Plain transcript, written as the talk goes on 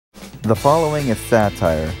The following is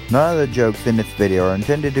satire. None of the jokes in this video are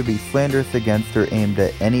intended to be slanderous against or aimed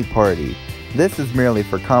at any party. This is merely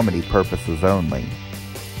for comedy purposes only.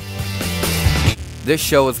 This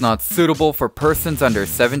show is not suitable for persons under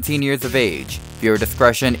 17 years of age. Viewer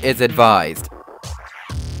discretion is advised.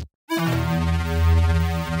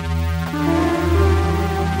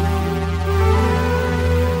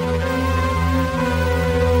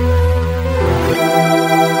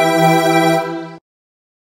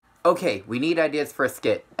 Okay, we need ideas for a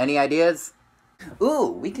skit. Any ideas? Ooh,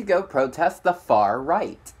 we could go protest the far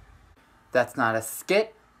right. That's not a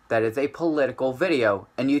skit, that is a political video,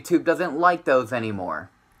 and YouTube doesn't like those anymore.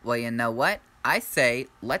 Well, you know what? I say,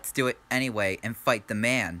 let's do it anyway and fight the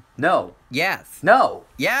man. No. Yes. No.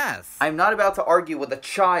 Yes. I'm not about to argue with a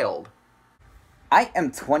child. I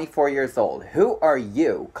am 24 years old. Who are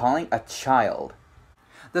you calling a child?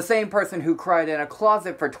 The same person who cried in a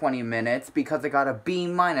closet for 20 minutes because they got a B-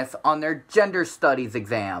 on their gender studies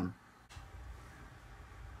exam.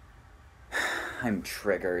 I'm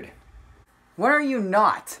triggered. When are you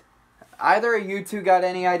not? Either of you two got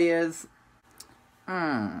any ideas?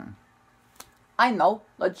 I know.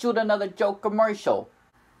 Let's shoot another joke commercial.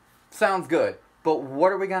 Sounds good. But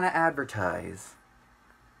what are we gonna advertise?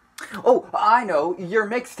 Oh, I know. Your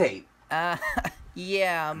mixtape.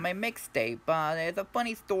 Yeah, my mixtape. There's a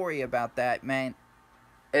funny story about that, man.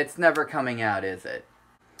 It's never coming out, is it?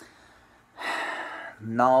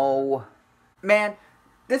 No. Man,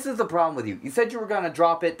 this is the problem with you. You said you were gonna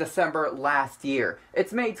drop it December last year.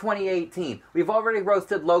 It's May 2018. We've already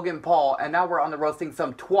roasted Logan Paul, and now we're on the roasting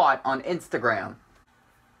some twat on Instagram.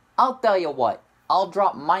 I'll tell you what. I'll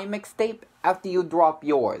drop my mixtape after you drop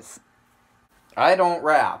yours. I don't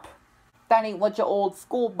rap. That ain't what your old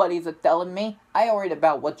school buddies are telling me. I heard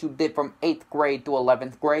about what you did from 8th grade to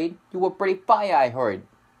 11th grade. You were pretty fire, I heard.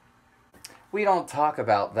 We don't talk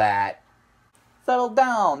about that. Settle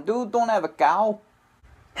down, dude. Don't have a cow.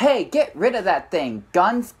 Hey, get rid of that thing.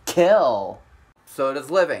 Guns kill. So does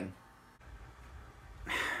living.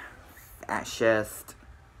 Fascist.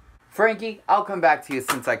 Frankie, I'll come back to you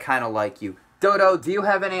since I kinda like you. Dodo, do you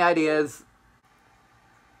have any ideas?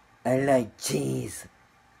 I like cheese.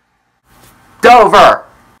 Dover!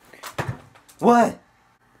 What?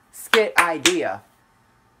 Skit idea.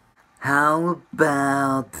 How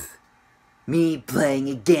about me playing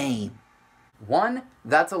a game? 1,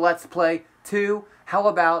 that's a let's play. 2, how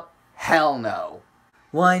about hell no?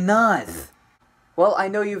 Why not? Well, I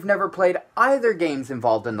know you've never played either games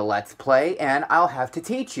involved in the let's play, and I'll have to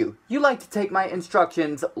teach you. You like to take my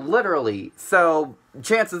instructions literally, so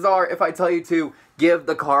chances are if I tell you to give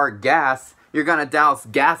the car gas, you're gonna douse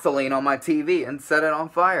gasoline on my TV and set it on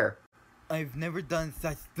fire. I've never done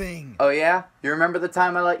such thing. Oh yeah? You remember the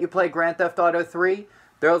time I let you play Grand Theft Auto 3?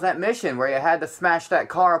 There was that mission where you had to smash that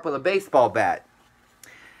car up with a baseball bat.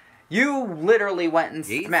 You literally went and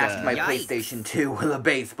smashed my PlayStation 2 with a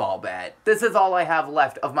baseball bat. This is all I have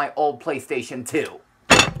left of my old PlayStation 2.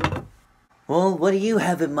 Well, what do you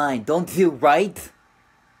have in mind? Don't you write?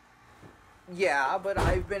 Yeah, but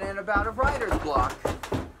I've been in about a writer's block.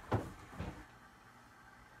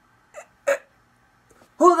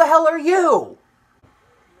 Who the hell are you?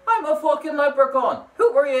 I'm a fucking leprechaun.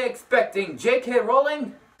 Who were you expecting, J.K.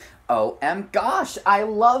 Rowling? Oh, gosh, I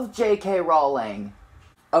love J.K. Rowling.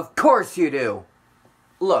 Of course you do.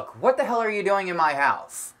 Look, what the hell are you doing in my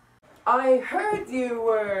house? I heard you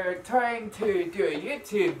were trying to do a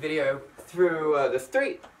YouTube video through the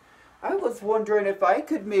street. I was wondering if I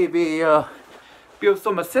could maybe be of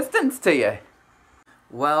some assistance to you.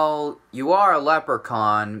 Well, you are a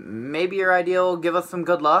leprechaun. Maybe your idea will give us some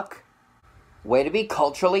good luck? Way to be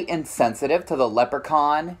culturally insensitive to the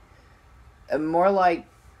leprechaun. More like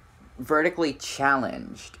vertically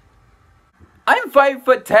challenged. I'm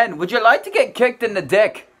 5'10". Would you like to get kicked in the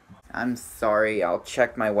dick? I'm sorry, I'll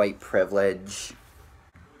check my white privilege.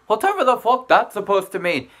 Whatever the fuck that's supposed to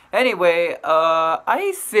mean. Anyway,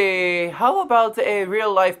 I say, how about a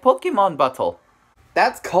real-life Pokemon battle?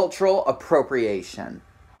 That's cultural appropriation.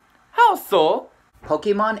 How so?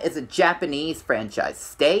 Pokemon is a Japanese franchise.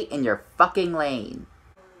 Stay in your fucking lane.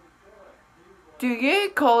 Do you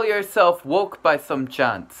call yourself woke by some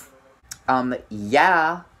chance?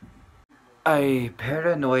 Yeah. I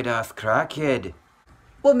paranoid ass crackhead.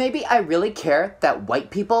 Well, maybe I really care that white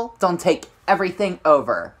people don't take everything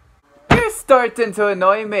over. You're starting to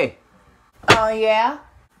annoy me. Oh, yeah?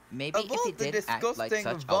 Maybe Of if all he the didn't act like disgusting,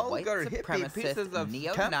 such a white vulgar, hippie pieces supremacist, of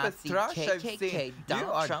neo-Nazi, campus trash I've KKK, seen, you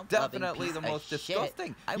Donald are Trump definitely piece the most of shit,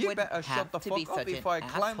 disgusting. I You wouldn't better shut have the to be fuck up such an before I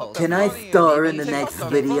climb asshole. up the Can I front of you. star in Maybe the you next should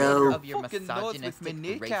take video? rid of your Fucking nose with misogynistic, my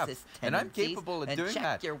kneecap, racist and I'm tendencies capable of and doing check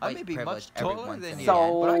that. your I white may be privilege much every taller once than in a you,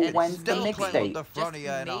 So, but I can when's the still climb up mixtape? the front of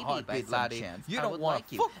you in a Just maybe by heartbeat, some laddie. chance, You I don't would want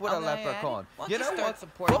like you. fuck with a On the other hand, leprechaun. why You don't know start what?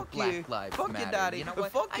 supporting Fuck Black you. Lives Fuck your Matter? daddy. You know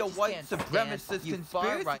what? Fuck I your just white can't stand supremacist you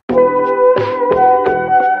conspiracy. far-right